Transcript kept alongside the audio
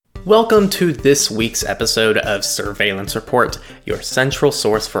Welcome to this week's episode of Surveillance Report, your central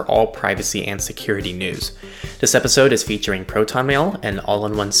source for all privacy and security news. This episode is featuring ProtonMail, an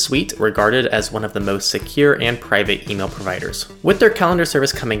all-in-one suite regarded as one of the most secure and private email providers, with their calendar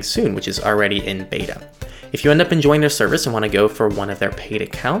service coming soon, which is already in beta. If you end up enjoying their service and want to go for one of their paid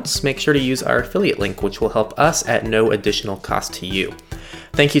accounts, make sure to use our affiliate link, which will help us at no additional cost to you.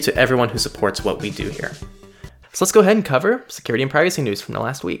 Thank you to everyone who supports what we do here. So let's go ahead and cover security and privacy news from the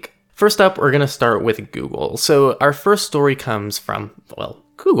last week. First up, we're going to start with Google. So our first story comes from,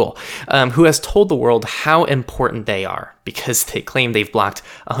 Google, who has told the world how important they are because they claim they've blocked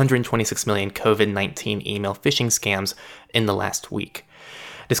 126 million COVID-19 email phishing scams in the last week.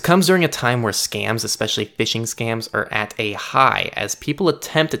 This comes during a time where scams, especially phishing scams, are at a high as people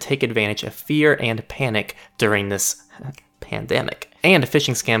attempt to take advantage of fear and panic during this pandemic. And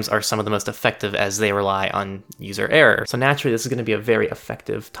phishing scams are some of the most effective as they rely on user error. So naturally, this is going to be a very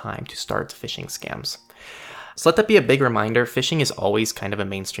effective time to start phishing scams. So let that be a big reminder. Phishing is always kind of a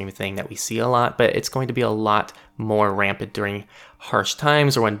mainstream thing that we see a lot, but it's going to be a lot more rampant during harsh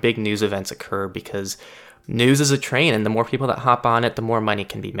times or when big news events occur because news is a train, and the more people that hop on it, the more money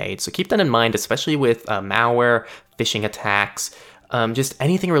can be made. So keep that in mind, especially with malware, phishing attacks, just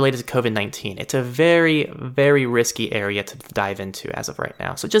anything related to COVID-19. It's a very, very risky area to dive into as of right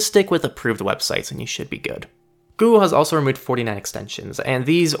now. So just stick with approved websites and you should be good. Google has also removed 49 extensions, and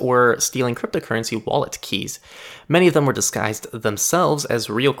these were stealing cryptocurrency wallet keys. Many of them were disguised themselves as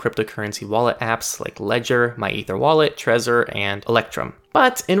real cryptocurrency wallet apps like Ledger, MyEtherWallet, Trezor, and Electrum.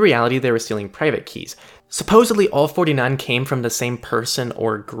 But in reality, they were stealing private keys. Supposedly, all 49 came from the same person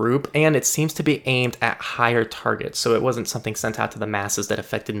or group, and it seems to be aimed at higher targets, so it wasn't something sent out to the masses that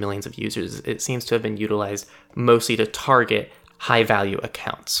affected millions of users. It seems to have been utilized mostly to target high-value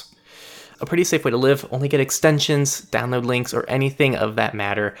accounts. A pretty safe way to live: only get extensions, download links, or anything of that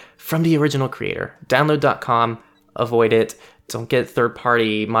matter from the original creator. Download.com, avoid it. Don't get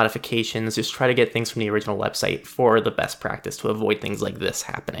third-party modifications. Just try to get things from the original website for the best practice to avoid things like this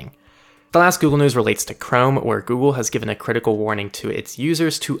happening. The last Google news relates to Chrome, where Google has given a critical warning to its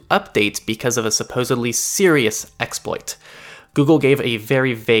users to update because of a supposedly serious exploit. Google gave a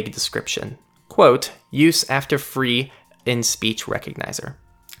very vague description. Quote, use after free in-speech recognizer.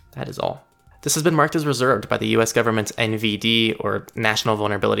 That is all. This has been marked as reserved by the US government's NVD, or National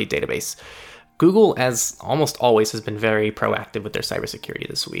Vulnerability Database. Google, as almost always, has been very proactive with their cybersecurity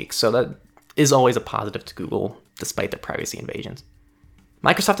this week, so that is always a positive to Google, despite their privacy invasions.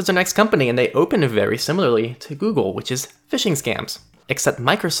 Microsoft is their next company, and they open very similarly to Google, which is phishing scams. Except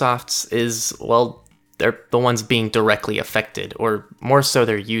Microsoft's is, they're the ones being directly affected, or more so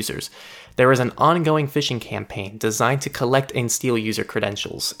their users. There is an ongoing phishing campaign designed to collect and steal user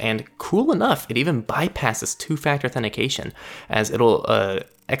credentials, and cool enough, it even bypasses two-factor authentication, as it'll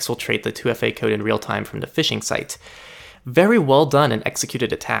exfiltrate the 2FA code in real time from the phishing site. Very well done and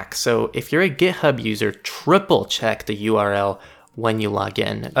executed attack, so if you're a GitHub user, triple check the URL when you log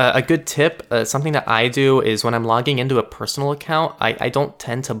in. A good tip, something that I do is when I'm logging into a personal account, I don't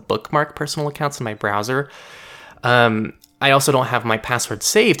tend to bookmark personal accounts in my browser. I also don't have my password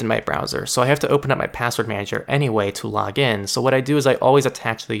saved in my browser, so I have to open up my password manager anyway to log in. So what I do is I always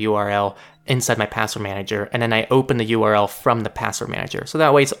attach the URL inside my password manager, and then I open the URL from the password manager. So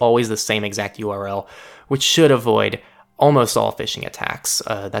that way it's always the same exact URL, which should avoid almost all phishing attacks.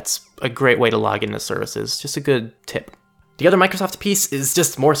 That's a great way to log into services. Just a good tip. The other Microsoft piece is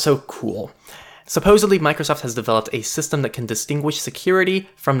just more so cool. Supposedly, Microsoft has developed a system that can distinguish security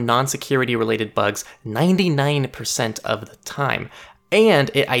from non-security related bugs 99% of the time. And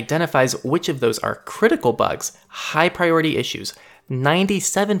it identifies which of those are critical bugs, high priority issues,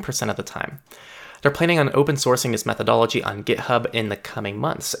 97% of the time. They're planning on open sourcing this methodology on GitHub in the coming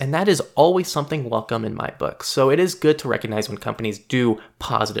months, and that is always something welcome in my book. So it is good to recognize when companies do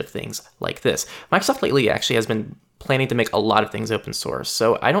positive things like this. Microsoft lately actually has been planning to make a lot of things open source.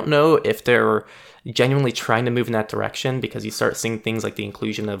 So I don't know if they're genuinely trying to move in that direction, because you start seeing things like the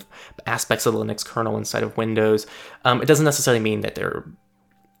inclusion of aspects of the Linux kernel inside of Windows. It doesn't necessarily mean that they're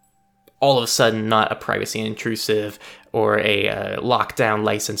all of a sudden not a privacy intrusive or a lockdown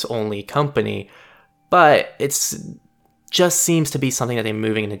license only company, but it's just seems to be something that they're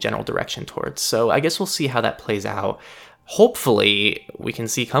moving in a general direction towards. So I guess we'll see how that plays out. Hopefully, we can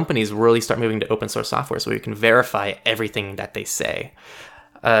see companies really start moving to open source software so we can verify everything that they say.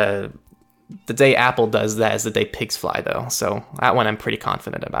 The day Apple does that is the day pigs fly, though. So that one I'm pretty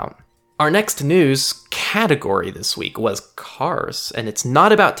confident about. Our next news category this week was cars, and it's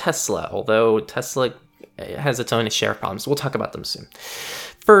not about Tesla, although Tesla has its own share of problems. We'll talk about them soon.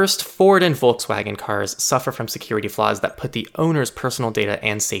 First, Ford and Volkswagen cars suffer from security flaws that put the owner's personal data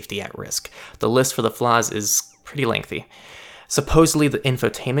and safety at risk. The list for the flaws is pretty lengthy. Supposedly, the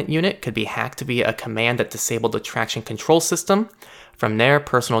infotainment unit could be hacked via a command that disabled the traction control system. From there,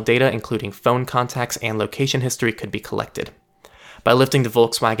 personal data, including phone contacts and location history, could be collected. By lifting the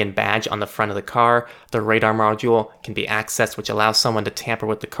Volkswagen badge on the front of the car, the radar module can be accessed, which allows someone to tamper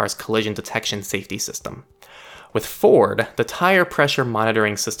with the car's collision detection safety system. With Ford, the tire pressure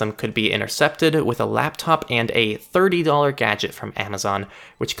monitoring system could be intercepted with a laptop and a $30 gadget from Amazon,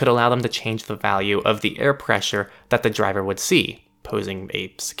 which could allow them to change the value of the air pressure that the driver would see, posing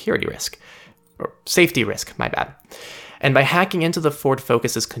a security risk. Or safety risk, my bad. And by hacking into the Ford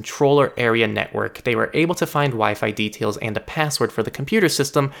Focus's controller area network, they were able to find Wi-Fi details and a password for the computer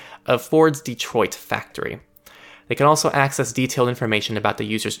system of Ford's Detroit factory. They can also access detailed information about the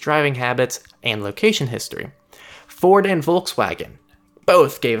user's driving habits and location history. Ford and Volkswagen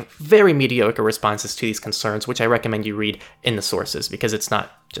both gave very mediocre responses to these concerns, which I recommend you read in the sources, because it's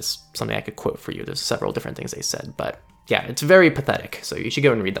not just something I could quote for you. There's several different things they said, but yeah, it's very pathetic, so you should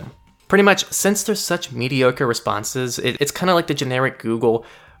go and read them. Pretty much, since there's such mediocre responses, it's kind of like the generic Google.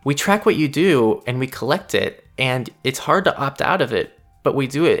 We track what you do, and we collect it, and it's hard to opt out of it, but we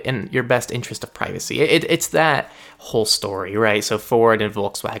do it in your best interest of privacy. It's that whole story, right? So Ford and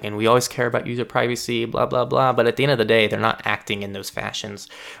Volkswagen, we always care about user privacy, blah, blah, blah, but at the end of the day, they're not acting in those fashions.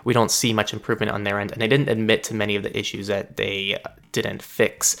 We don't see much improvement on their end, and they didn't admit to many of the issues that they didn't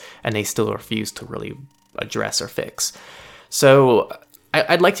fix, and they still refuse to really address or fix. So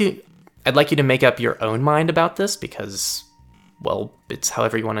I'd like you to make up your own mind about this, because, well, it's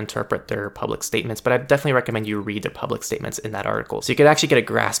however you want to interpret their public statements, but I definitely recommend you read their public statements in that article, so you could actually get a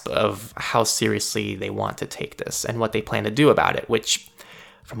grasp of how seriously they want to take this and what they plan to do about it, which,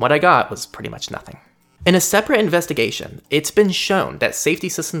 from what I got, was pretty much nothing. In a separate investigation, it's been shown that safety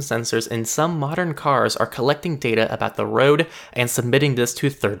system sensors in some modern cars are collecting data about the road and submitting this to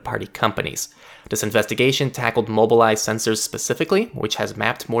third-party companies. This investigation tackled Mobileye sensors specifically, which has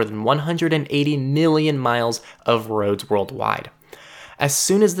mapped more than 180 million miles of roads worldwide. As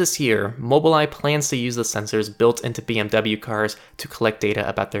soon as this year, Mobileye plans to use the sensors built into BMW cars to collect data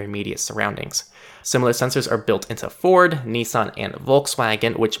about their immediate surroundings. Similar sensors are built into Ford, Nissan, and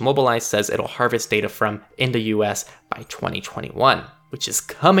Volkswagen, which Mobileye says it'll harvest data from in the US by 2021, which is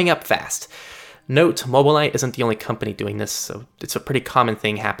coming up fast. Note, Mobileye isn't the only company doing this, so it's a pretty common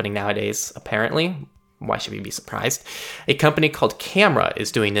thing happening nowadays, apparently. Why should we be surprised? A company called Camera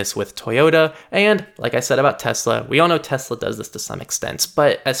is doing this with Toyota, and like I said about Tesla, we all know Tesla does this to some extent,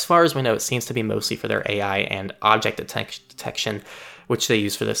 but as far as we know, it seems to be mostly for their AI and object detection, which they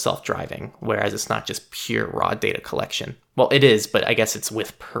use for their self-driving, whereas it's not just pure raw data collection. Well, it is, but I guess it's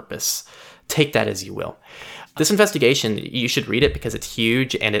with purpose. Take that as you will. This investigation, you should read it because it's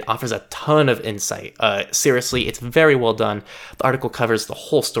huge and it offers a ton of insight. Seriously, it's very well done. The article covers the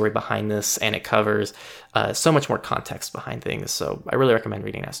whole story behind this, and it covers so much more context behind things. So I really recommend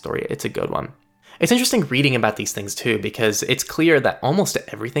reading that story. It's a good one. It's interesting reading about these things too, because it's clear that almost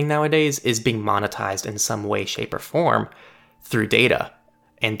everything nowadays is being monetized in some way, shape, or form through data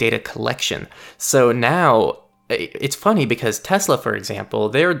and data collection. So now, it's funny because Tesla, for example,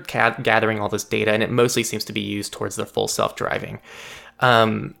 they're gathering all this data, and it mostly seems to be used towards their full self-driving.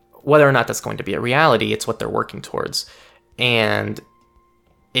 Whether or not that's going to be a reality, it's what they're working towards. And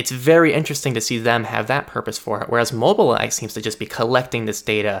it's very interesting to see them have that purpose for it, whereas Mobileye seems to just be collecting this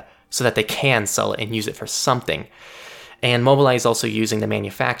data so that they can sell it and use it for something. And Mobileye is also using the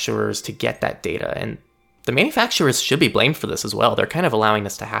manufacturers to get that data, and the manufacturers should be blamed for this as well. They're kind of allowing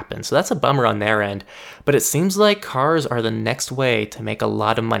this to happen, so that's a bummer on their end. But it seems like cars are the next way to make a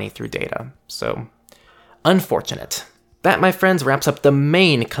lot of money through data. So, unfortunate. That, my friends, wraps up the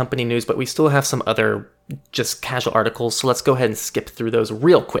main company news, but we still have some other just casual articles, so let's go ahead and skip through those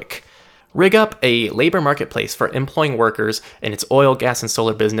real quick. RigUp, a labor marketplace for employing workers in its oil, gas, and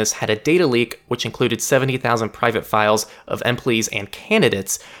solar business, had a data leak which included 70,000 private files of employees and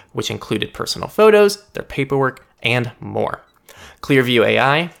candidates, which included personal photos, their paperwork, and more. Clearview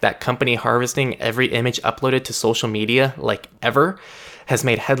AI, that company harvesting every image uploaded to social media like ever, has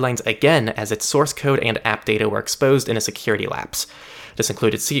made headlines again as its source code and app data were exposed in a security lapse. This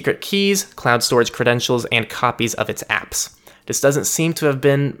included secret keys, cloud storage credentials, and copies of its apps. This doesn't seem to have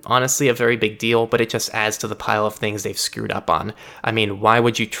been, honestly, a very big deal, but it just adds to the pile of things they've screwed up on. I mean, why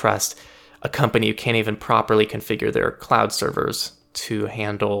would you trust a company who can't even properly configure their cloud servers to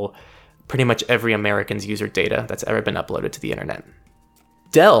handle pretty much every American's user data that's ever been uploaded to the internet?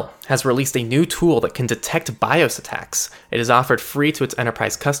 Dell has released a new tool that can detect BIOS attacks. It is offered free to its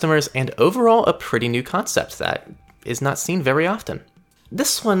enterprise customers, and overall a pretty new concept that is not seen very often.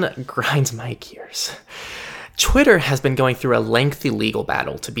 This one grinds my gears. Twitter has been going through a lengthy legal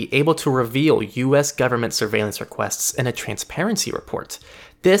battle to be able to reveal US government surveillance requests in a transparency report.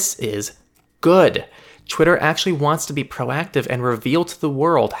 This is good. Twitter actually wants to be proactive and reveal to the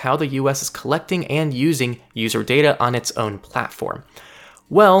world how the US is collecting and using user data on its own platform.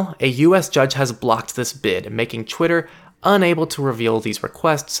 Well, a US judge has blocked this bid, making Twitter unable to reveal these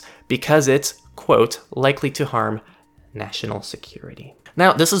requests because it's, quote, likely to harm national security.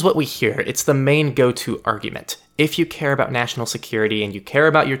 Now, this is what we hear. It's the main go-to argument. If you care about national security and you care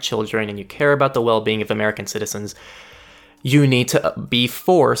about your children and you care about the well-being of American citizens, you need to be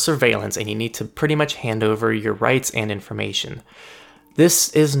for surveillance and you need to pretty much hand over your rights and information. This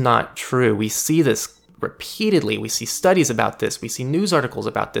is not true. We see this repeatedly. We see studies about this. We see news articles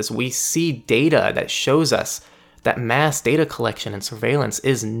about this. We see data that shows us that mass data collection and surveillance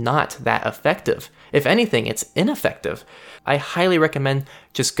is not that effective. If anything, it's ineffective. I highly recommend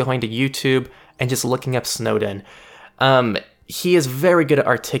just going to YouTube and just looking up Snowden. He is very good at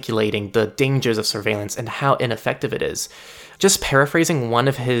articulating the dangers of surveillance and how ineffective it is. Just paraphrasing one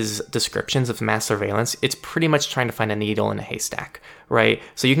of his descriptions of mass surveillance, it's pretty much trying to find a needle in a haystack, right?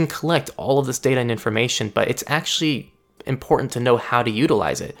 So you can collect all of this data and information, but it's actually important to know how to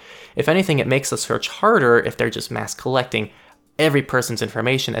utilize it. If anything, it makes the search harder if they're just mass collecting every person's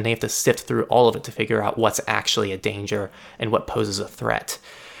information and they have to sift through all of it to figure out what's actually a danger and what poses a threat.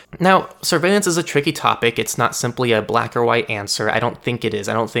 Now, surveillance is a tricky topic. It's not simply a black or white answer. I don't think it is.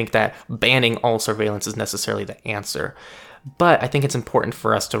 I don't think that banning all surveillance is necessarily the answer. But I think it's important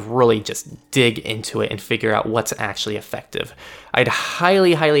for us to really just dig into it and figure out what's actually effective. I'd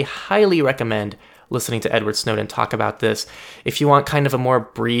highly, highly, highly recommend listening to Edward Snowden talk about this. If you want kind of a more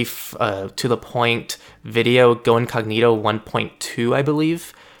brief, to the point video, Go Incognito 1.2, I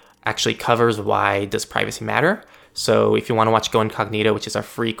believe, actually covers why does privacy matter. So if you want to watch Go Incognito, which is our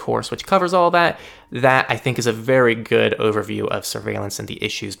free course, which covers all that I think is a very good overview of surveillance and the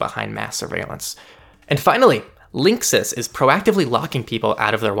issues behind mass surveillance. And finally, Linksys is proactively locking people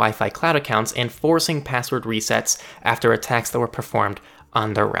out of their Wi-Fi cloud accounts and forcing password resets after attacks that were performed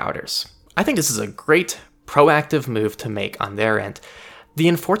on their routers. I think this is a great proactive move to make on their end. The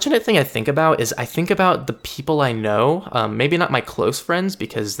unfortunate thing I think about the people I know, maybe not my close friends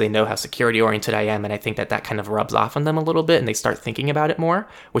because they know how security oriented I am and I think that kind of rubs off on them a little bit and they start thinking about it more,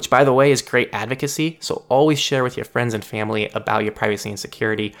 which by the way is great advocacy. So always share with your friends and family about your privacy and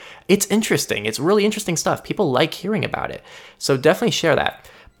security. It's interesting. It's really interesting stuff. People like hearing about it. So definitely share that.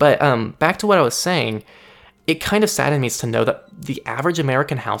 But back to what I was saying, it kind of saddens me to know that the average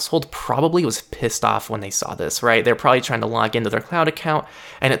American household probably was pissed off when they saw this, right? They're probably trying to log into their cloud account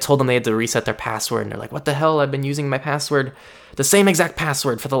and it told them they had to reset their password. And they're like, what the hell? I've been using my password, the same exact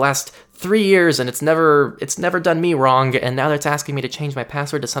password for the last 3 years and it's never done me wrong. And now it's asking me to change my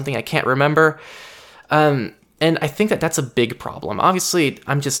password to something I can't remember. And I think that's a big problem. Obviously,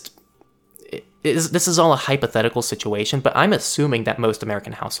 this is all a hypothetical situation, but I'm assuming that most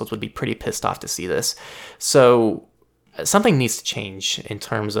American households would be pretty pissed off to see this. So something needs to change in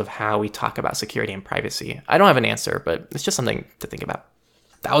terms of how we talk about security and privacy. I don't have an answer, but it's just something to think about.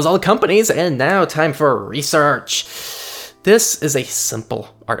 That was all the companies, and now time for research. This is a simple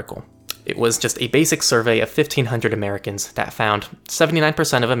article. It was just a basic survey of 1,500 Americans that found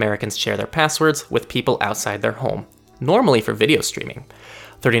 79% of Americans share their passwords with people outside their home, normally for video streaming.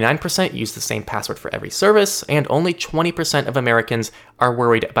 39% use the same password for every service, and only 20% of Americans are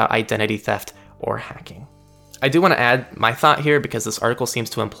worried about identity theft or hacking. I do want to add my thought here because this article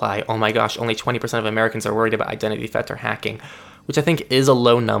seems to imply, oh my gosh, only 20% of Americans are worried about identity theft or hacking, which I think is a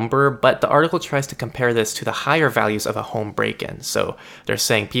low number, but the article tries to compare this to the higher values of a home break-in. So they're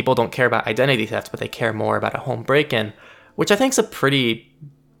saying people don't care about identity theft, but they care more about a home break-in, which I think is a pretty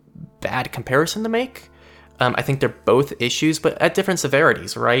bad comparison to make. I think they're both issues, but at different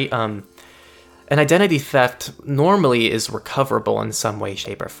severities, right? An identity theft normally is recoverable in some way,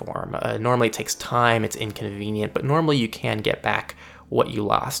 shape, or form. Normally it takes time, it's inconvenient, but normally you can get back what you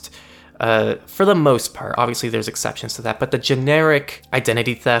lost. For the most part, obviously there's exceptions to that, but the generic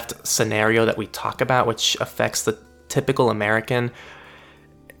identity theft scenario that we talk about, which affects the typical American,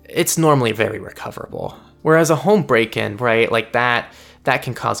 it's normally very recoverable. Whereas a home break-in, right, like that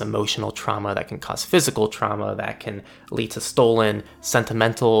can cause emotional trauma, that can cause physical trauma, that can lead to stolen,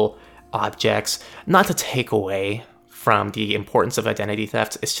 sentimental objects. Not to take away from the importance of identity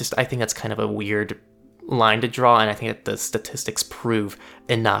theft, it's just, I think that's kind of a weird line to draw, and I think that the statistics prove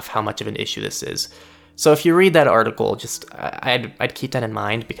enough how much of an issue this is. So if you read that article, I'd keep that in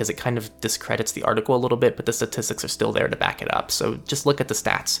mind because it kind of discredits the article a little bit, but the statistics are still there to back it up. So just look at the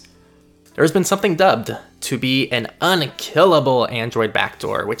stats. There's been something dubbed to be an unkillable Android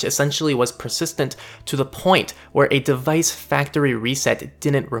backdoor, which essentially was persistent to the point where a device factory reset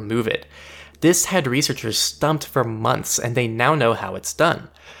didn't remove it. This had researchers stumped for months, and they now know how it's done.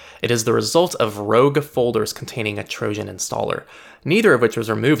 It is the result of rogue folders containing a Trojan installer, neither of which was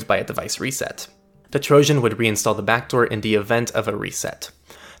removed by a device reset. The Trojan would reinstall the backdoor in the event of a reset.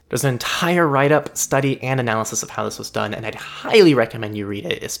 There's an entire write-up, study, and analysis of how this was done, and I'd highly recommend you read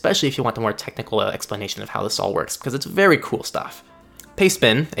it, especially if you want the more technical explanation of how this all works, because it's very cool stuff.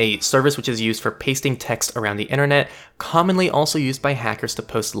 Pastebin, a service which is used for pasting text around the internet, commonly also used by hackers to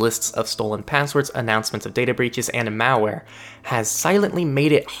post lists of stolen passwords, announcements of data breaches, and malware, has silently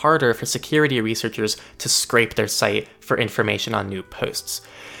made it harder for security researchers to scrape their site for information on new posts.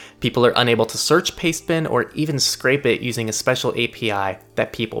 People are unable to search Pastebin or even scrape it using a special API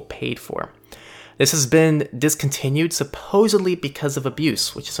that people paid for. This has been discontinued supposedly because of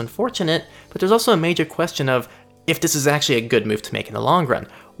abuse, which is unfortunate, but there's also a major question of if this is actually a good move to make in the long run.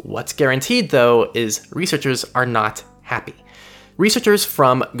 What's guaranteed, though, is researchers are not happy. Researchers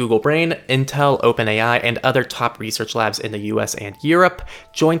from Google Brain, Intel, OpenAI, and other top research labs in the US and Europe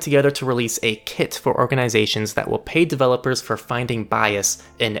joined together to release a kit for organizations that will pay developers for finding bias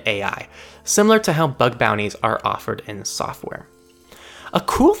in AI, similar to how bug bounties are offered in software. A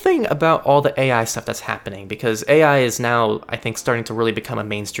cool thing about all the AI stuff that's happening, because AI is now, I think, starting to really become a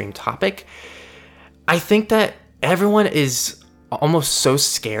mainstream topic, I think that everyone is almost so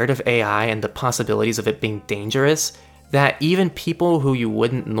scared of AI and the possibilities of it being dangerous that even people who you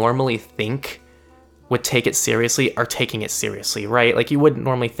wouldn't normally think would take it seriously are taking it seriously, right? Like, you wouldn't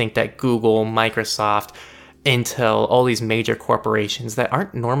normally think that Google, Microsoft, Intel, all these major corporations that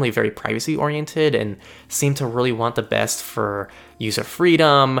aren't normally very privacy oriented and seem to really want the best for user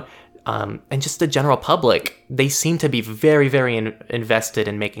freedom, and just the general public, they seem to be very, very invested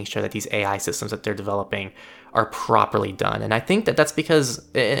in making sure that these AI systems that they're developing are properly done. And I think that that's because,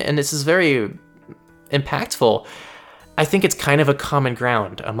 and this is very impactful, I think it's kind of a common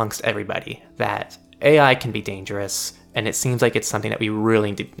ground amongst everybody that AI can be dangerous, and it seems like it's something that we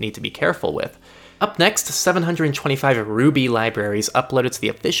really need to be careful with. Up next, 725 Ruby libraries uploaded to the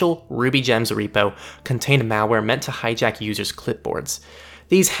official RubyGems repo contained malware meant to hijack users' clipboards.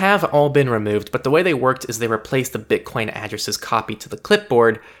 These have all been removed, but the way they worked is they replaced the Bitcoin addresses copied to the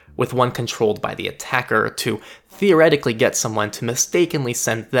clipboard with one controlled by the attacker to theoretically get someone to mistakenly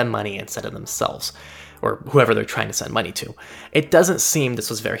send them money instead of themselves, or whoever they're trying to send money to. It doesn't seem this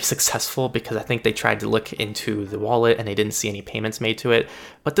was very successful because I think they tried to look into the wallet and they didn't see any payments made to it,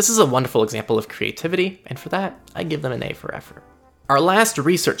 but this is a wonderful example of creativity, and for that, I give them an A for effort. Our last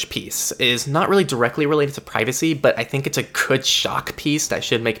research piece is not really directly related to privacy, but I think it's a good shock piece that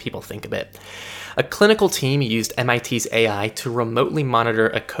should make people think a bit. A clinical team used MIT's AI to remotely monitor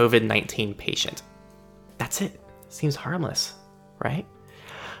a COVID-19 patient. That's it. Seems harmless, right?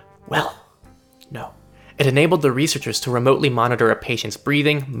 Well, no. It enabled the researchers to remotely monitor a patient's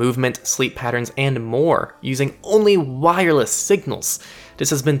breathing, movement, sleep patterns, and more using only wireless signals. This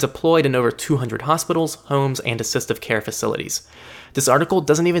has been deployed in over 200 hospitals, homes, and assistive care facilities. This article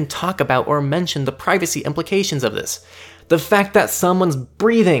doesn't even talk about or mention the privacy implications of this. The fact that someone's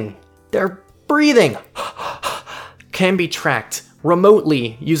breathing, their breathing, can be tracked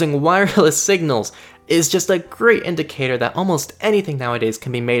remotely using wireless signals is just a great indicator that almost anything nowadays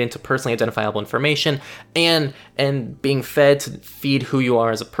can be made into personally identifiable information and being fed to feed who you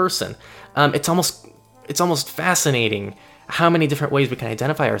are as a person. It's almost fascinating how many different ways we can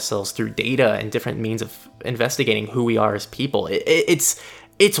identify ourselves through data and different means of investigating who we are as people.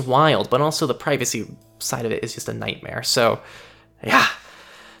 It's wild, but also the privacy side of it is just a nightmare. So, yeah.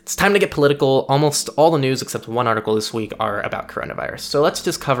 It's time to get political. Almost all the news except one article this week are about coronavirus. So let's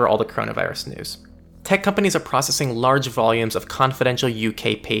just cover all the coronavirus news. Tech companies are processing large volumes of confidential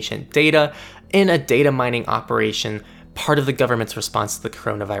UK patient data in a data mining operation, part of the government's response to the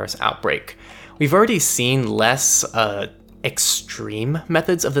coronavirus outbreak. We've already seen less extreme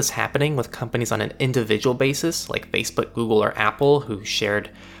methods of this happening with companies on an individual basis, like Facebook, Google, or Apple, who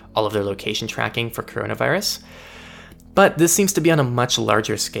shared all of their location tracking for coronavirus. But this seems to be on a much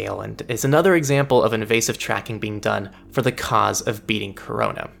larger scale and is another example of invasive tracking being done for the cause of beating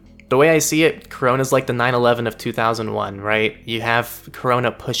Corona. The way I see it, Corona's like the 9/11 of 2001, right? You have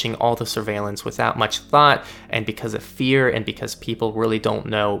Corona pushing all the surveillance without much thought, and because of fear and because people really don't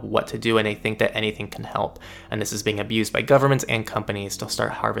know what to do and they think that anything can help. And this is being abused by governments and companies to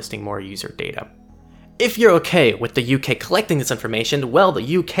start harvesting more user data. If you're okay with the UK collecting this information, well,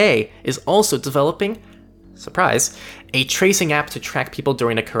 the UK is also developing, surprise, a tracing app to track people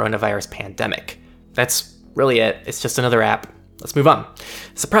during the coronavirus pandemic. That's really it. It's just another app let's move on.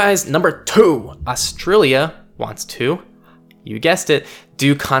 Surprise number 2, Australia wants to, you guessed it,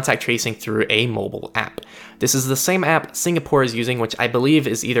 do contact tracing through a mobile app. This is the same app Singapore is using, which I believe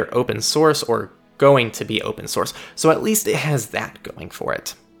is either open source or going to be open source, so at least it has that going for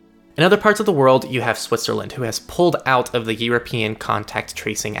it. In other parts of the world, you have Switzerland, who has pulled out of the European contact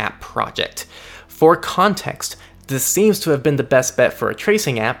tracing app project. For context, this seems to have been the best bet for a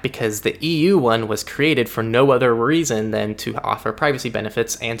tracing app because the EU one was created for no other reason than to offer privacy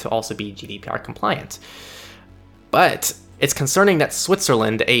benefits and to also be GDPR compliant. But it's concerning that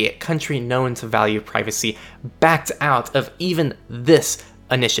Switzerland, a country known to value privacy, backed out of even this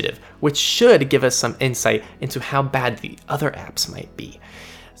initiative, which should give us some insight into how bad the other apps might be.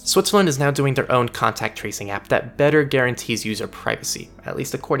 Switzerland is now doing their own contact tracing app that better guarantees user privacy, at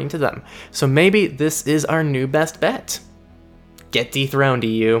least according to them. So maybe this is our new best bet. Get dethroned,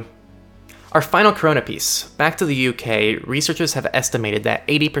 EU. Our final Corona piece. Back to the UK, researchers have estimated that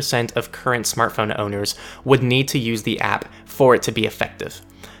 80% of current smartphone owners would need to use the app for it to be effective.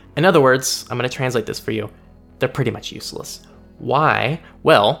 In other words, I'm going to translate this for you. They're pretty much useless. Why?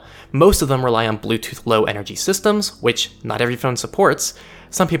 Well, most of them rely on Bluetooth low energy systems, which not every phone supports.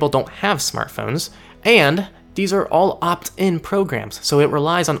 Some people don't have smartphones, and these are all opt-in programs, so it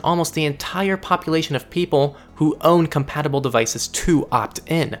relies on almost the entire population of people who own compatible devices to opt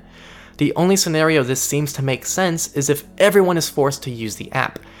in. The only scenario this seems to make sense is if everyone is forced to use the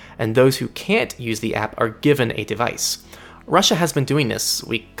app, and those who can't use the app are given a device. Russia has been doing this,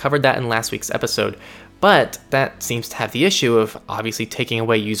 we covered that in last week's episode, but that seems to have the issue of obviously taking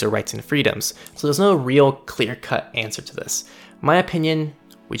away user rights and freedoms, so there's no real clear-cut answer to this. My opinion,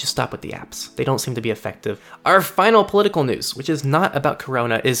 we just stop with the apps. They don't seem to be effective. Our final political news, which is not about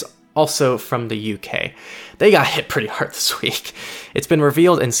Corona, is also from the UK. They got hit pretty hard this week. It's been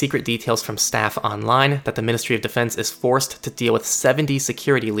revealed in secret details from staff online that the Ministry of Defense is forced to deal with 70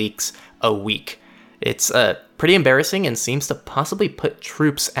 security leaks a week. It's pretty embarrassing and seems to possibly put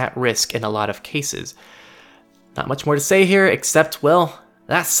troops at risk in a lot of cases. Not much more to say here, except, well,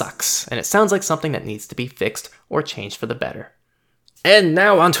 that sucks, and it sounds like something that needs to be fixed or changed for the better. And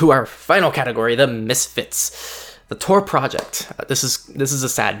now onto our final category, the misfits. The Tor project. This is a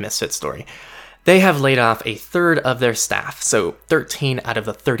sad misfit story. They have laid off a third of their staff, so 13 out of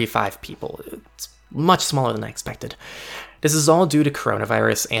the 35 people. It's much smaller than I expected. This is all due to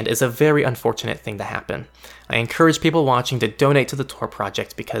coronavirus and is a very unfortunate thing to happen. I encourage people watching to donate to the Tor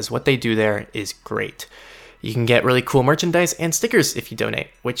project because what they do there is great. You can get really cool merchandise and stickers if you donate,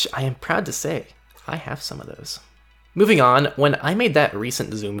 which I am proud to say I have some of those. Moving on, when I made that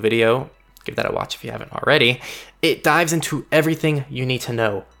recent Zoom video, give that a watch if you haven't already, it dives into everything you need to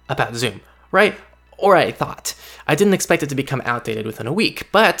know about Zoom, right? Or I thought. I didn't expect it to become outdated within a week,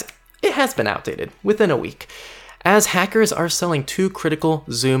 but it has been outdated within a week, as hackers are selling 2 critical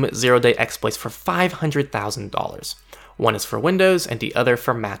Zoom zero-day exploits for $500,000. One is for Windows and the other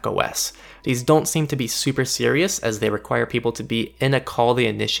for Mac OS. These don't seem to be super serious as they require people to be in a call they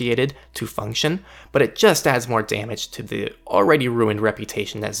initiated to function, but it just adds more damage to the already ruined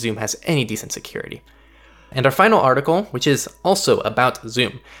reputation that Zoom has any decent security. And our final article, which is also about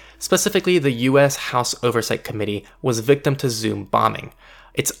Zoom, specifically the US House Oversight Committee was victim to Zoom bombing.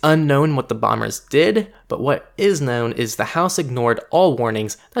 It's unknown what the bombers did, but what is known is the House ignored all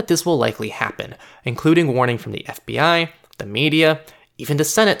warnings that this will likely happen, including warning from the FBI, the media, even the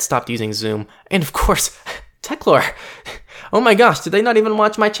Senate stopped using Zoom, and of course, Techlore. Oh my gosh, did they not even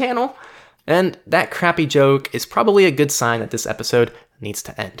watch my channel? And that crappy joke is probably a good sign that this episode needs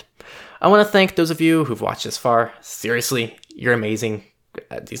to end. I want to thank those of you who've watched this far. Seriously, you're amazing.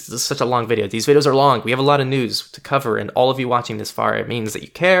 This is such a long video. These videos are long. We have a lot of news to cover, and all of you watching this far, it means that you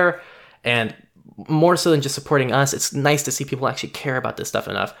care, and more so than just supporting us, it's nice to see people actually care about this stuff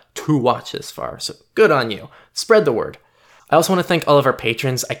enough to watch this far. So good on you. Spread the word. I also want to thank all of our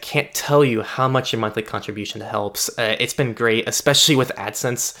patrons. I can't tell you how much your monthly contribution helps. It's been great, especially with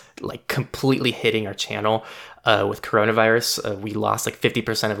AdSense like completely hitting our channel. With coronavirus, we lost like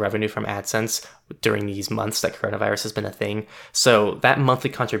 50% of revenue from AdSense during these months that coronavirus has been a thing. So that monthly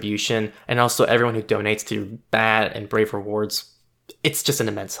contribution, and also everyone who donates to Bad and Brave Rewards, it's just an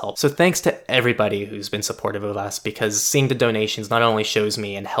immense help. So thanks to everybody who's been supportive of us, because seeing the donations not only shows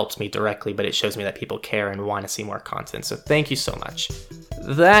me and helps me directly, but it shows me that people care and want to see more content. So thank you so much.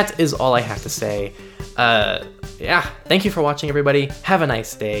 That is all I have to say. Thank you for watching, everybody. Have a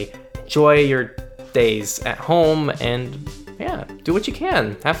nice day. Enjoy your days at home, and do what you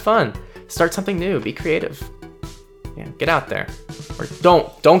can. Have fun. Start something new. Be creative. Get out there. Or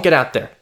don't get out there.